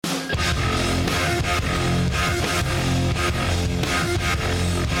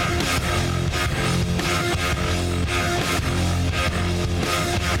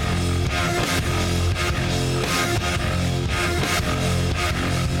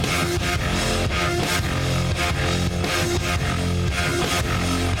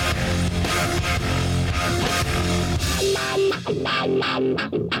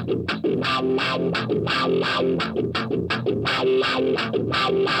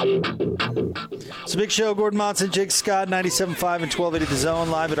It's a big show. Gordon Monson, Jake Scott, 97.5 and 1280 The Zone,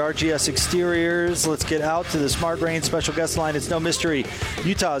 live at RGS Exteriors. Let's get out to the Smart Rain special guest line. It's no mystery.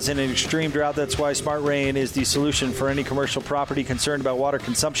 Utah's in an extreme drought. That's why Smart Rain is the solution for any commercial property concerned about water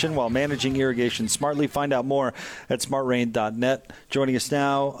consumption while managing irrigation smartly. Find out more at smartrain.net. Joining us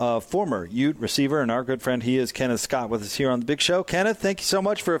now, former Ute receiver and our good friend, he is Kenneth Scott with us here on the big show. Kenneth, thank you so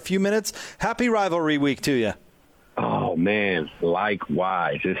much for a few minutes. Happy Rivalry Week to you. Oh, man,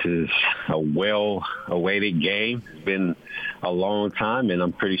 likewise. This is a well-awaited game. It's been a long time, and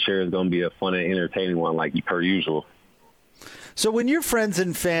I'm pretty sure it's going to be a fun and entertaining one like per usual. So when your friends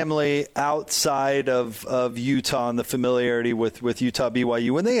and family outside of Utah and the familiarity with Utah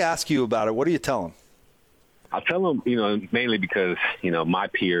BYU, when they ask you about it, what do you tell them? I tell them, mainly because, my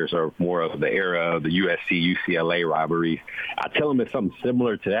peers are more of the era of the USC, UCLA rivalries. I tell them it's something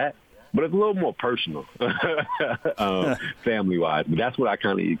similar to that, but it's a little more personal, family-wise. But that's what I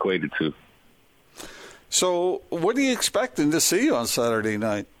kind of equate it to. So what are you expecting to see on Saturday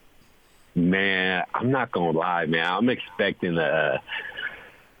night? Man, I'm not going to lie, man. I'm expecting it's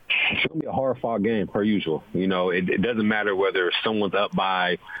going to be a hard-fought game, per usual. It doesn't matter whether someone's up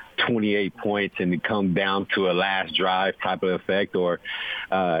by 28 points and it comes down to a last drive type of effect or,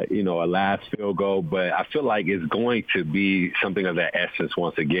 a last field goal. But I feel like it's going to be something of that essence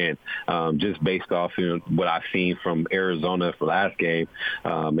once again, just based off what I've seen from Arizona for last game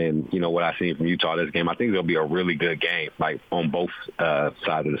and, what I've seen from Utah this game. I think it'll be a really good game, like on both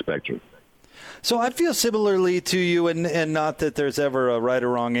sides of the spectrum. So I feel similarly to you, and not that there's ever a right or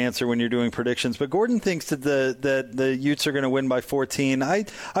wrong answer when you're doing predictions, but Gordon thinks that the Utes are going to win by 14. I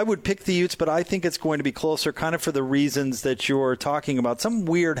would pick the Utes, but I think it's going to be closer kind of for the reasons that you're talking about. Some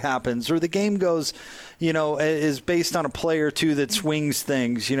weird happens, or the game goes, is based on a play or two that swings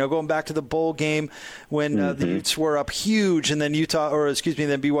things. Going back to the bowl game when the Utes were up huge, and then then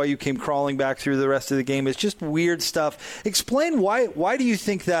BYU came crawling back through the rest of the game. It's just weird stuff. Explain why do you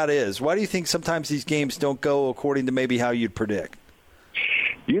think that is? Why do you think sometimes these games don't go according to maybe how you'd predict?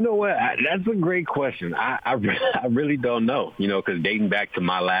 You know what? That's a great question. I really don't know, because dating back to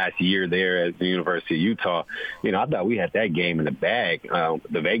my last year there at the University of Utah, I thought we had that game in the bag,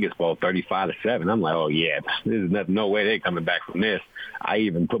 the Vegas Bowl, 35-7. I'm like, oh, yeah, there's no way they're coming back from this. I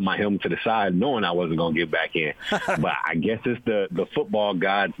even put my helmet to the side knowing I wasn't going to get back in. But I guess it's the football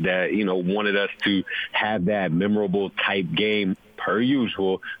gods that, wanted us to have that memorable type game per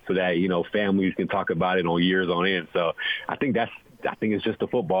usual so that, families can talk about it on years on end. So I think it's just the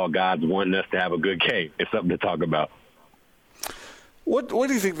football gods wanting us to have a good game. It's something to talk about. What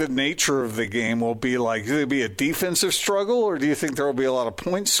do you think the nature of the game will be like? Will it be a defensive struggle, or do you think there will be a lot of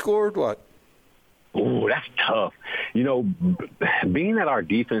points scored? What? Oh, that's tough. Being that our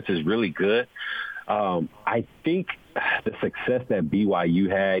defense is really good, I think the success that BYU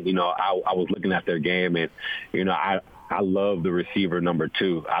had, I was looking at their game and, I love the receiver number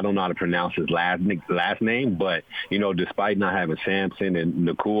 2. I don't know how to pronounce his last name, but, despite not having Sampson and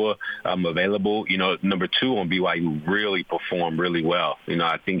Nakua available, number 2 on BYU really performed really well.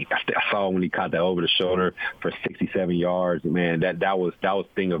 I think I saw when he caught that over the shoulder for 67 yards. Man, that was a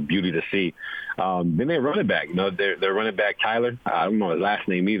thing of beauty to see. Then their running back, their running back, Tyler, I don't know his last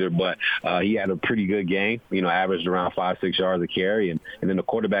name either, but he had a pretty good game, averaged around 5-6 yards a carry. And then the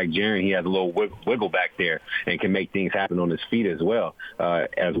quarterback, Jaren, he has a little wiggle back there and can make things happen on his feet as well,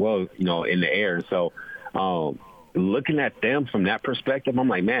 in the air. And so looking at them from that perspective, I'm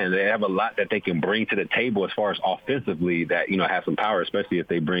like, man, they have a lot that they can bring to the table as far as offensively that, have some power, especially if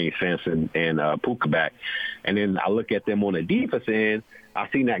they bring Sampson and Puka back. And then I look at them on the defense end. I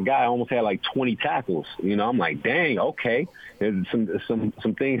seen that guy almost had like 20 tackles. I'm like, dang, okay. There's some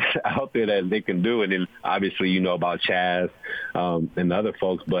things out there that they can do. And then obviously, about Chaz and the other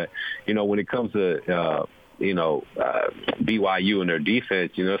folks. But, when it comes to, BYU and their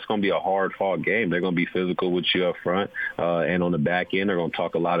defense, it's going to be a hard-fought game. They're going to be physical with you up front, and on the back end, they're going to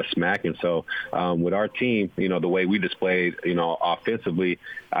talk a lot of smack. And so with our team, the way we displayed, offensively,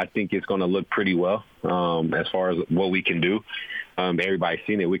 I think it's going to look pretty well as far as what we can do. Everybody's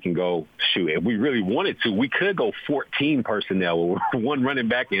seen it. We can go, shoot, if we really wanted to, we could go 14 personnel with one running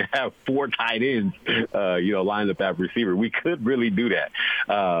back and have 4 tight ends, lined up at receiver. We could really do that.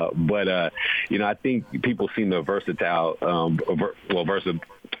 But I think people seen the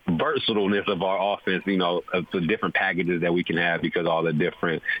versatileness of our offense, of the different packages that we can have because of all the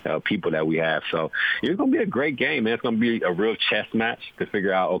different people that we have. So it's going to be a great game, man. It's going to be a real chess match to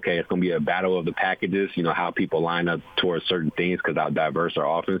figure out, okay, it's going to be a battle of the packages, how people line up towards certain things because how diverse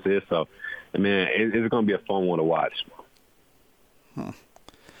our offense is. So, man, it's going to be a fun one to watch.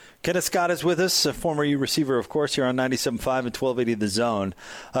 Kenneth Scott is with us, a former U receiver, of course, here on 97.5 and 1280 The Zone.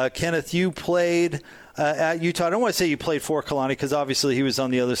 Kenneth, you played at Utah. I don't want to say you played for Kalani because obviously he was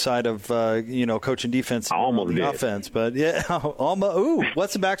on the other side of, coaching defense and offense. But, yeah,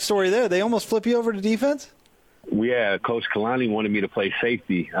 what's the backstory there? They almost flip you over to defense? Yeah, Coach Kalani wanted me to play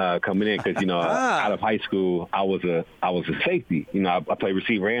safety coming in because, out of high school, I was a safety. I played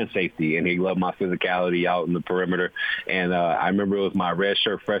receiver and safety, and he loved my physicality out in the perimeter. And I remember it was my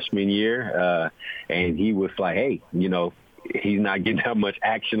redshirt freshman year, and he was like, hey, he's not getting that much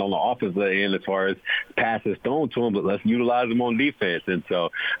action on the offensive end as far as passes thrown to him, but let's utilize him on defense. And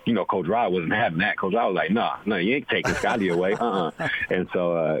so, Coach Rod wasn't having that. Coach Rod was like, no, you ain't taking Scotty away. And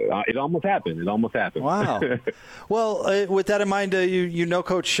so it almost happened. Wow. Well, with that in mind, you know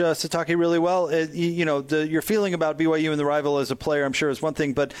Coach Satake really well. Your feeling about BYU and the rival as a player, I'm sure, is one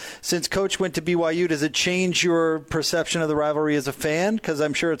thing. But since Coach went to BYU, does it change your perception of the rivalry as a fan? Because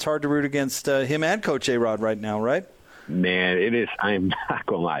I'm sure it's hard to root against him and Coach A-Rod right now, right? Man, it is. I'm not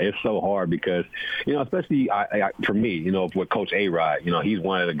going to lie. It's so hard because, especially for me, with Coach A-Rod, he's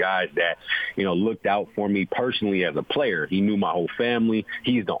one of the guys that, looked out for me personally as a player. He knew my whole family.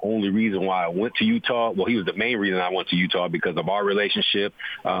 He's the only reason why I went to Utah. Well, he was the main reason I went to Utah because of our relationship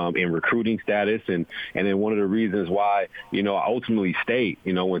in recruiting status. And then one of the reasons why, I ultimately stayed,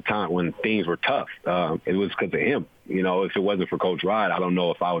 when things were tough, it was because of him. If it wasn't for Coach Rod, I don't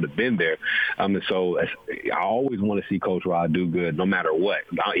know if I would have been there. And so I always want to see Coach Rod do good no matter what.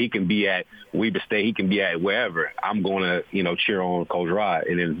 He can be at Weber State. He can be at wherever. I'm going to, cheer on Coach Rod.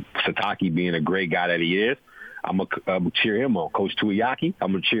 And then Satake being a great guy that he is, I'm going to cheer him on. Coach Tuiaki,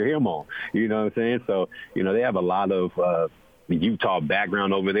 I'm going to cheer him on. You know what I'm saying? So, they have a lot of Utah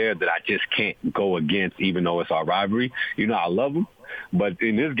background over there that I just can't go against, even though it's our rivalry. I love them. But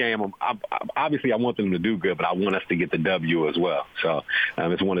in this game, obviously I want them to do good, but I want us to get the W as well. So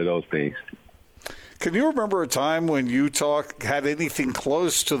it's one of those things. Can you remember a time when Utah had anything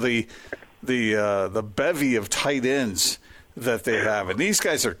close to the bevy of tight ends that they have? And these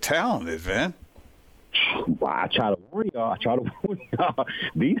guys are talented, man. Well, I try to warn y'all.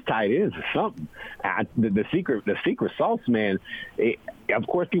 These tight ends are something. The secret sauce, man. Of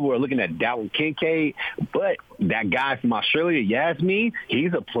course, people are looking at Dalton Kincaid, but that guy from Australia, Yasmin,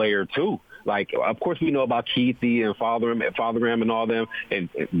 he's a player too. Like, of course, we know about Keithy and Fatherham and all them,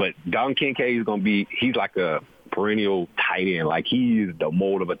 but Dalton Kincaid is going to be. He's like a perennial tight end. Like, he's the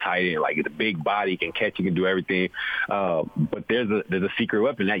mold of a tight end. Like, he's a big body, can catch, he can do everything. But there's a secret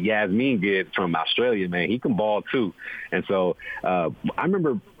weapon that Yasmin gets from Australia, man. He can ball too. And so I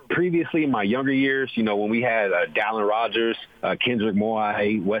remember previously in my younger years, when we had Dallin Rogers, Kendrick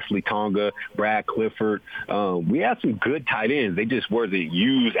Moai, Wesley Tonga, Brad Clifford, we had some good tight ends. They just weren't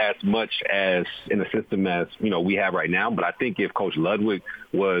used as much as in the system as, we have right now. But I think if Coach Ludwig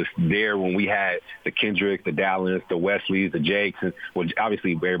was there when we had the Kendricks, the Dallins, the Wesleys, the Jakes, and well,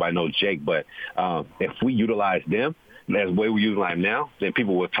 obviously everybody knows Jake, but if we utilize them as the way we use them now, then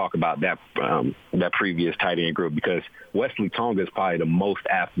people will talk about that previous tight end group, because Wesley Tonga is probably the most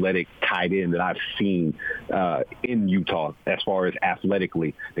athletic tight end that I've seen in Utah as far as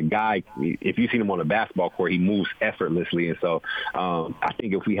athletically. The guy, if you seen him on the basketball court, he moves effortlessly. And so I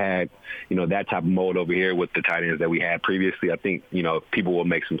think if we had, that type of mode over here with the tight ends that we had previously, I think, people will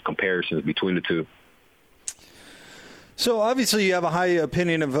make some comparisons between the two. So obviously you have a high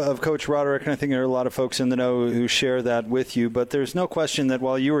opinion of Coach Roderick, and I think there are a lot of folks in the know who share that with you. But there's no question that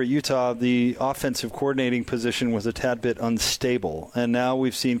while you were at Utah, the offensive coordinating position was a tad bit unstable. And now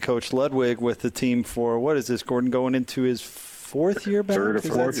we've seen Coach Ludwig with the team for, what is this, Gordon, going into his fourth year back? Third or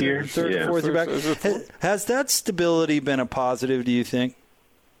fourth year back. Has that stability been a positive, do you think?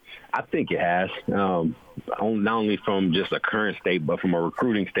 I think it has, not only from just a current state, but from a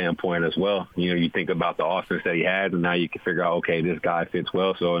recruiting standpoint as well. You think about the offense that he has, and now you can figure out, okay, this guy fits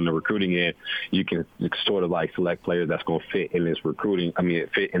well. So in the recruiting end, you can sort of like select players that's going to fit in this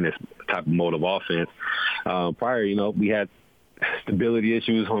fit in this type of mode of offense. Prior, we had stability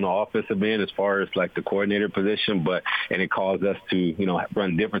issues on the offensive end as far as like the coordinator position, and it caused us to,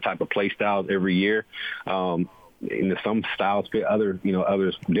 run different type of play styles every year. Some styles fit others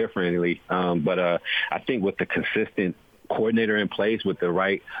differently. But I think with the consistent coordinator in place with the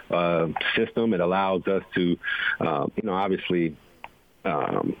right system, it allows us to, obviously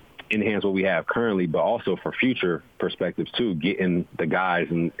enhance what we have currently, but also for future perspectives too, getting the guys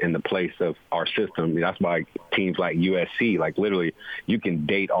in the place of our system. That's why teams like USC, like literally you can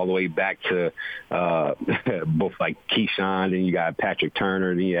date all the way back to both like Keyshawn, and you got Patrick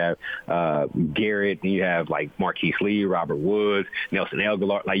Turner, and you have Garrett, and you have like Marquise Lee, Robert Woods, Nelson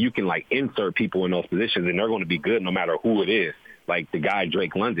Aguilar. Like, you can like insert people in those positions, and they're going to be good no matter who it is. like the guy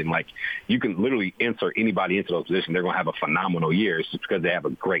Drake London, like you can literally insert anybody into those positions. They're going to have a phenomenal year. It's just because they have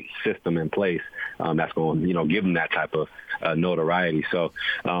a great system in place that's going to, give them that type of notoriety. So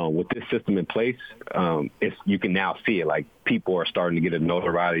with this system in place, you can now see it. Like people are starting to get a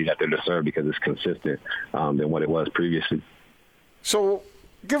notoriety that they deserve because it's consistent than what it was previously. So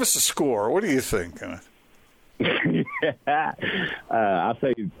give us a score. What do you think, Kenneth? I'll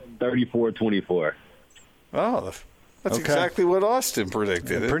say 34-24. Oh, that's exactly what Austin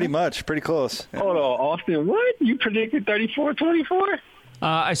predicted. Pretty much. Pretty close. Hold on, Austin, what? You predicted 34-24?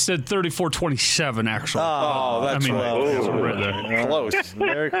 I said 34-27, actually. Oh, that's right. Close.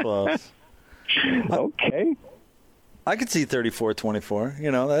 Very close. Okay. I could see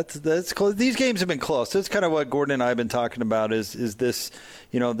 34-24. That's close. These games have been close. That's kind of what Gordon and I have been talking about. Is this?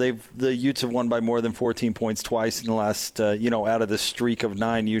 The Utes have won by more than 14 points twice in the last. Out of the streak of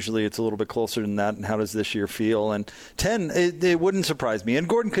 9, usually it's a little bit closer than that. And how does this year feel? And 10, it wouldn't surprise me. And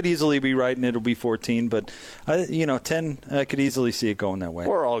Gordon could easily be right, and it'll be 14. But 10, I could easily see it going that way.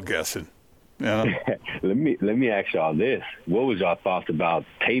 We're all guessing. Let me ask y'all this: what was y'all thoughts about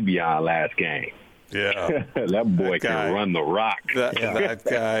Tavion last game? Yeah, that boy can run the rock. That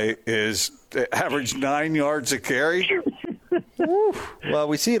guy is average 9 yards a carry. Well,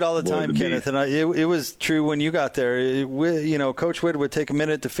 we see it all the time, Kenneth, and it was true when you got there. Coach Witt would take a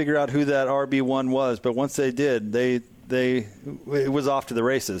minute to figure out who that RB1 was, but once they did, it was off to the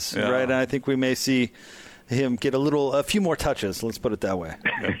races, right? And I think we may see him get a few more touches. Let's put it that way.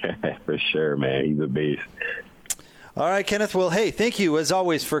 For sure, man. He's a beast. All right, Kenneth. Well, hey, thank you, as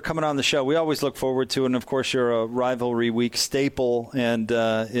always, for coming on the show. We always look forward to it, and, of course, you're a Rivalry Week staple, and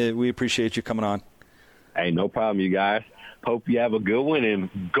we appreciate you coming on. Hey, no problem, you guys. Hope you have a good one,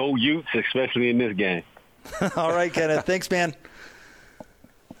 and go Utes, especially in this game. All right, Kenneth. Thanks, man.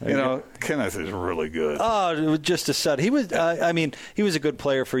 Kenneth is really good. Oh, just a stud. He was, he was a good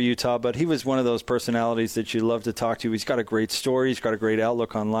player for Utah, but he was one of those personalities that you love to talk to. He's got a great story. He's got a great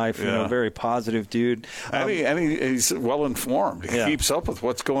outlook on life. Very positive dude. He's well informed. He keeps up with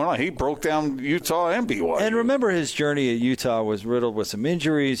what's going on. He broke down Utah and BYU. And remember, his journey at Utah was riddled with some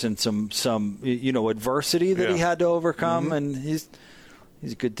injuries and some adversity that he had to overcome, and he's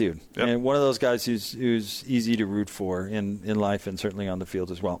a good dude. Yep. And one of those guys who's easy to root for in life and certainly on the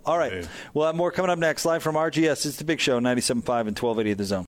field as well. All right. We'll have more coming up next. Live from RGS. It's The Big Show, 97.5 and 1280 The Zone.